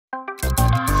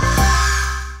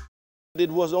It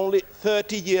was only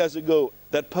 30 years ago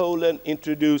that Poland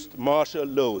introduced martial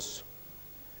laws.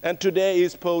 And today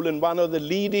is Poland one of the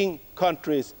leading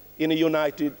countries in a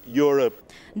united Europe.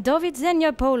 Do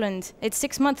widzenia, Poland. Its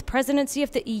six-month presidency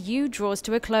of the EU draws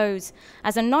to a close.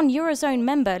 As a non-Eurozone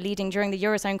member leading during the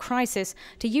Eurozone crisis,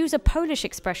 to use a Polish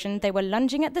expression, they were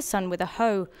lunging at the sun with a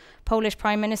hoe. Polish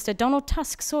Prime Minister Donald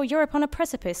Tusk saw Europe on a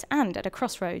precipice and at a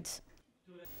crossroads.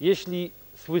 Jeśli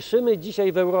słyszymy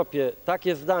dzisiaj w Europie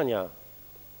takie zdania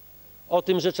o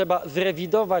tym, że trzeba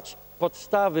zrewidować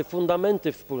podstawy,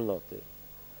 fundamenty wspólnoty,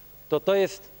 to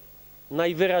jest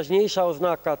najwyraźniejsza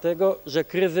oznaka tego, że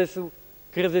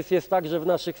kryzys jest także w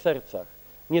naszych sercach,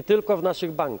 nie tylko w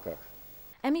naszych bankach.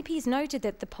 MEPs noted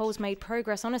that the polls made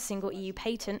progress on a single EU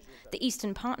patent, the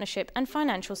Eastern Partnership and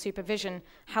financial supervision.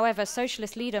 However,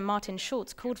 Socialist leader Martin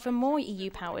Schulz called for more EU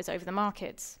powers over the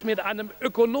markets. Mit einem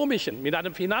ökonomischen, mit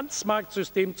einem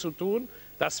Finanzmarktsystem zu tun,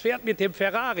 das fährt mit dem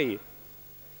Ferrari,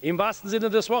 im wahrsten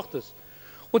Sinne des Wortes.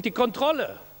 Und die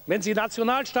Kontrolle, wenn sie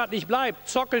nationalstaatlich bleibt,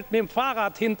 zockelt mit dem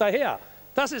Fahrrad hinterher.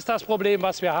 Das ist das Problem,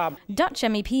 was wir haben. Dutch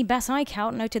MEP Bas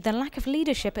Eickhout noted the lack of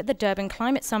leadership at the Durban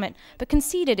Climate Summit, but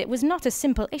conceded it was not a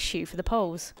simple issue for the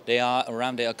Poles. Their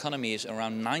economy is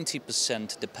around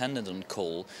 90% dependent on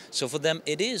coal, so for them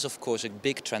it is of course a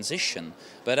big transition.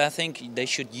 But I think they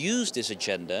should use this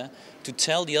agenda to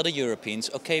tell the other Europeans,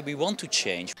 okay, we want to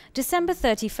change. December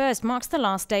 31st marks the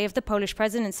last day of the Polish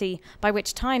presidency, by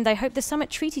which time they hope the summit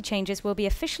treaty changes will be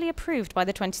officially approved by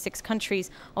the 26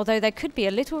 countries, although there could be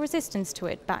a little resistance to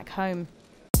it back home.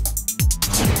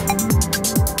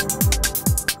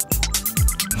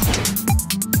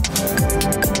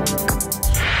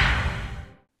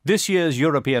 This year's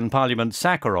European Parliament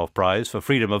Sakharov Prize for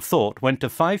Freedom of Thought went to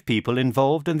 5 people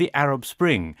involved in the Arab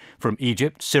Spring, from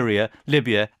Egypt, Syria,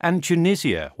 Libya and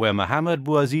Tunisia, where Mohamed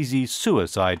Bouazizi's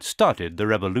suicide started the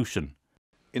revolution.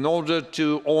 In order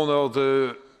to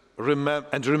honour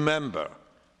and remember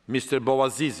Mr.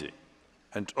 Bouazizi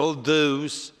and all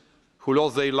those who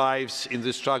lost their lives in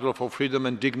the struggle for freedom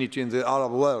and dignity in the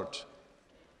Arab world,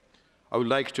 I would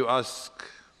like to ask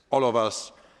all of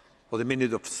us for the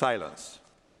minute of silence.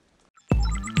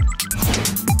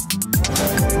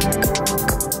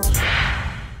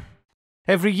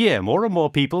 Every year, more and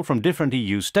more people from different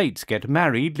EU states get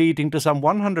married, leading to some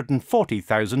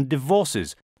 140,000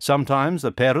 divorces. Sometimes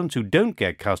the parents who don't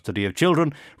get custody of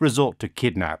children resort to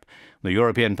kidnap. The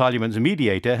European Parliament's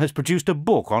mediator has produced a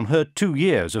book on her 2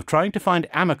 years of trying to find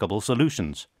amicable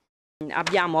solutions.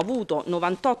 Abbiamo avuto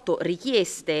 98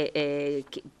 richieste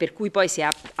per cui poi si è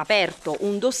aperto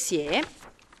un dossier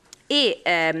e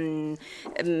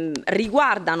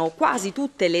riguardano quasi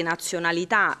tutte le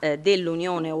nazionalità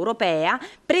dell'Unione Europea.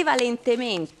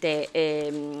 Prevalentemente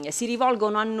si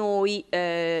rivolgono a noi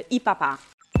i papà.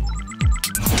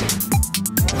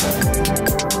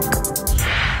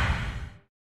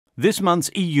 This month's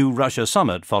EU-Russia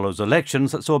summit follows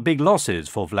elections that saw big losses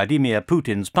for Vladimir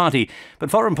Putin's party,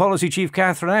 but Foreign Policy Chief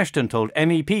Catherine Ashton told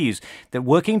MEPs that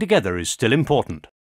working together is still important.